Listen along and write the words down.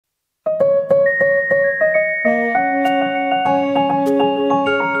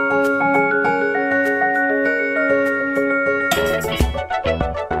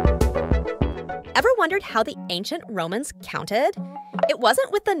how the ancient Romans counted? It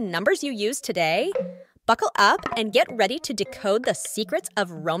wasn't with the numbers you use today. Buckle up and get ready to decode the secrets of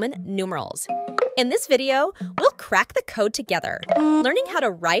Roman numerals. In this video, we'll crack the code together, learning how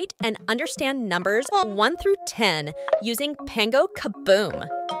to write and understand numbers 1 through 10 using Pango Kaboom.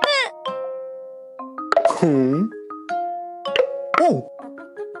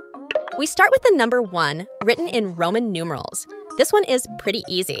 We start with the number 1, written in Roman numerals. This one is pretty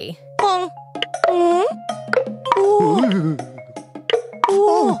easy.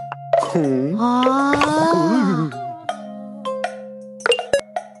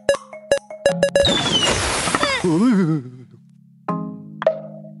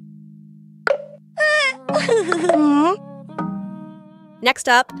 Next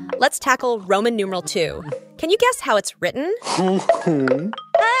up, let's tackle Roman numeral 2. Can you guess how it's written?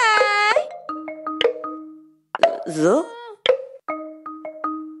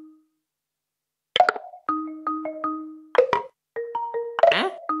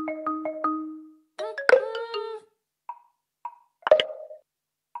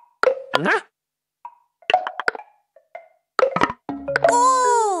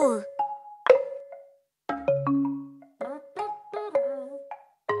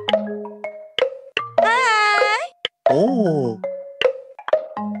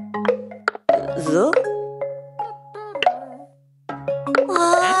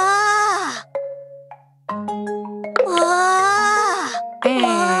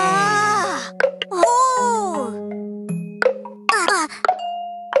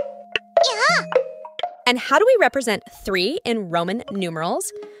 And how do we represent 3 in Roman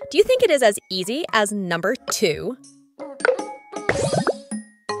numerals? Do you think it is as easy as number 2?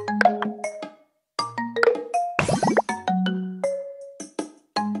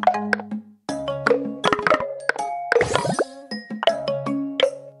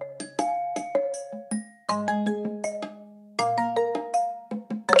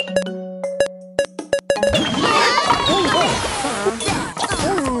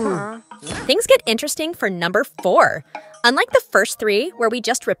 Things get interesting for number 4. Unlike the first 3, where we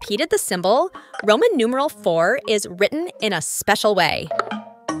just repeated the symbol, Roman numeral 4 is written in a special way.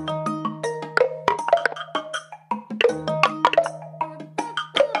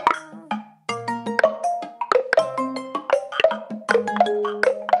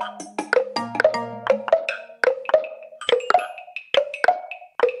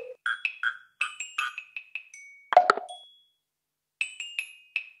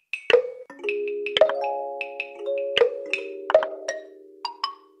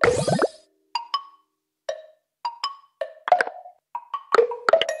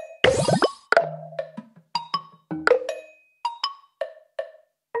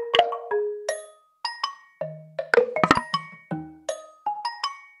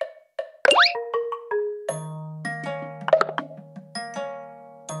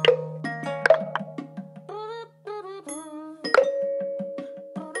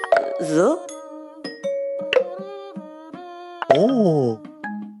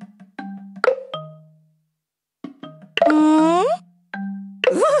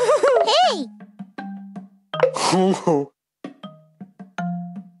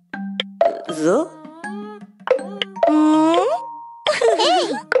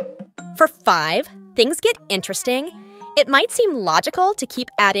 For 5, things get interesting. It might seem logical to keep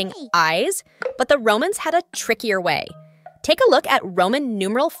adding i's, but the Romans had a trickier way. Take a look at Roman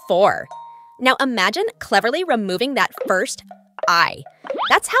numeral 4. Now imagine cleverly removing that first I.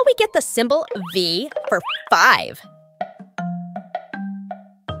 That's how we get the symbol V for 5.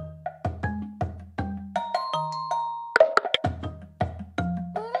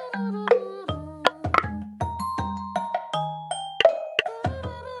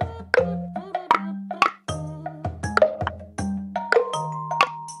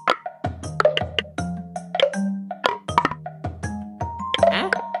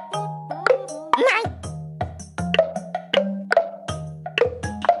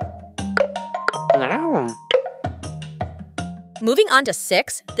 Moving on to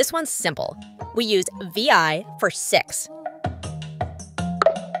 6, this one's simple. We use VI for 6.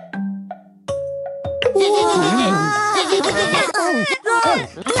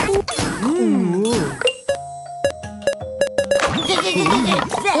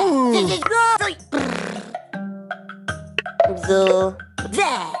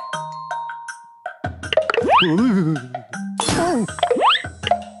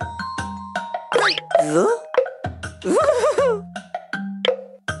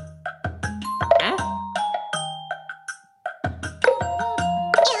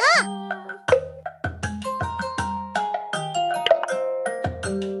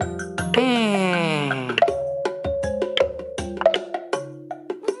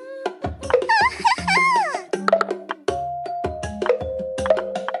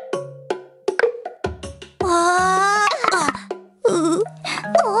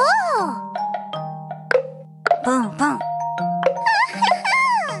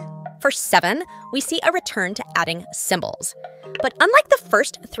 For 7, we see a return to adding symbols. But unlike the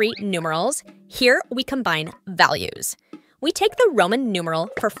first 3 numerals, here we combine values. We take the Roman numeral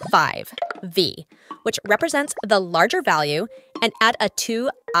for 5, V, which represents the larger value, and add a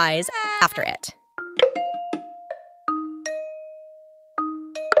 2 I's after it.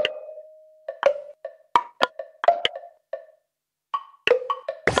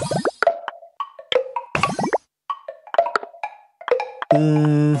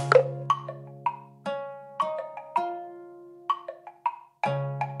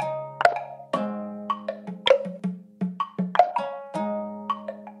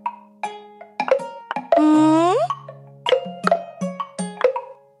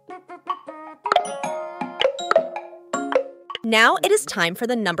 Now it is time for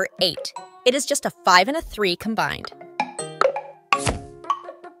the number 8. It is just a 5 and a 3 combined.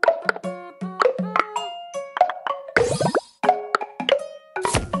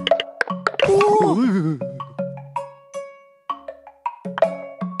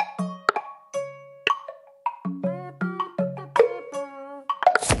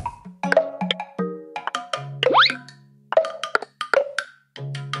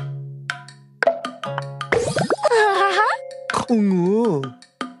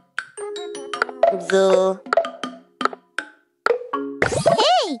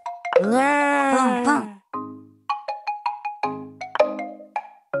 Hey! Pum, pum.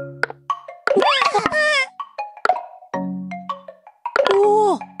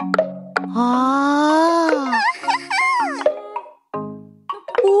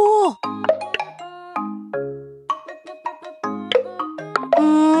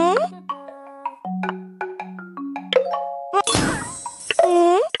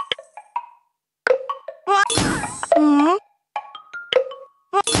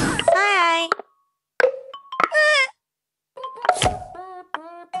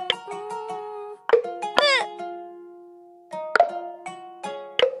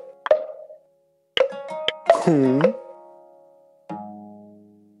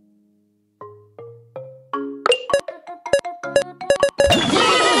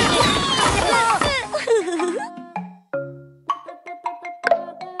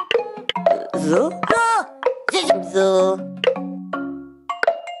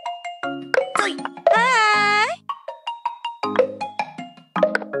 Hi.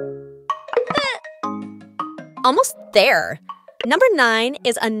 Hi. Almost there. Number 9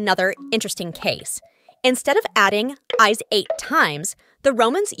 is another interesting case. Instead of adding I's 8 times, the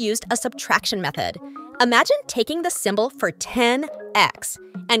Romans used a subtraction method. Imagine taking the symbol for 10x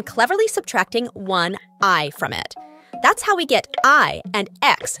and cleverly subtracting 1 I from it. That's how we get I and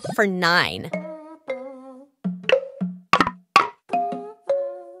x for 9.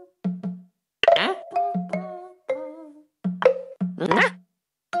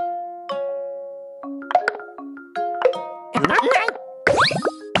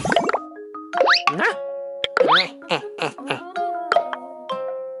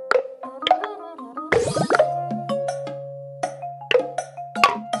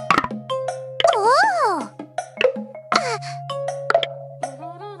 Oh!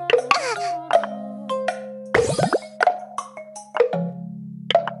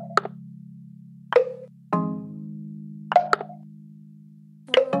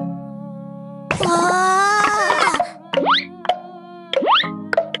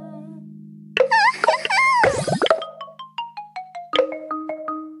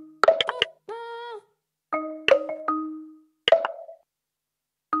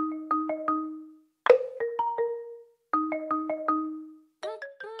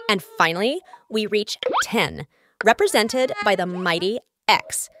 And finally, we reach 10, represented by the mighty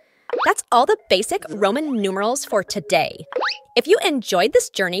X. That's all the basic Roman numerals for today. If you enjoyed this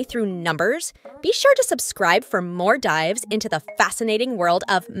journey through numbers, be sure to subscribe for more dives into the fascinating world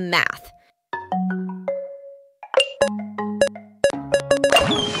of math.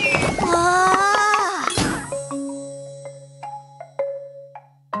 Ah!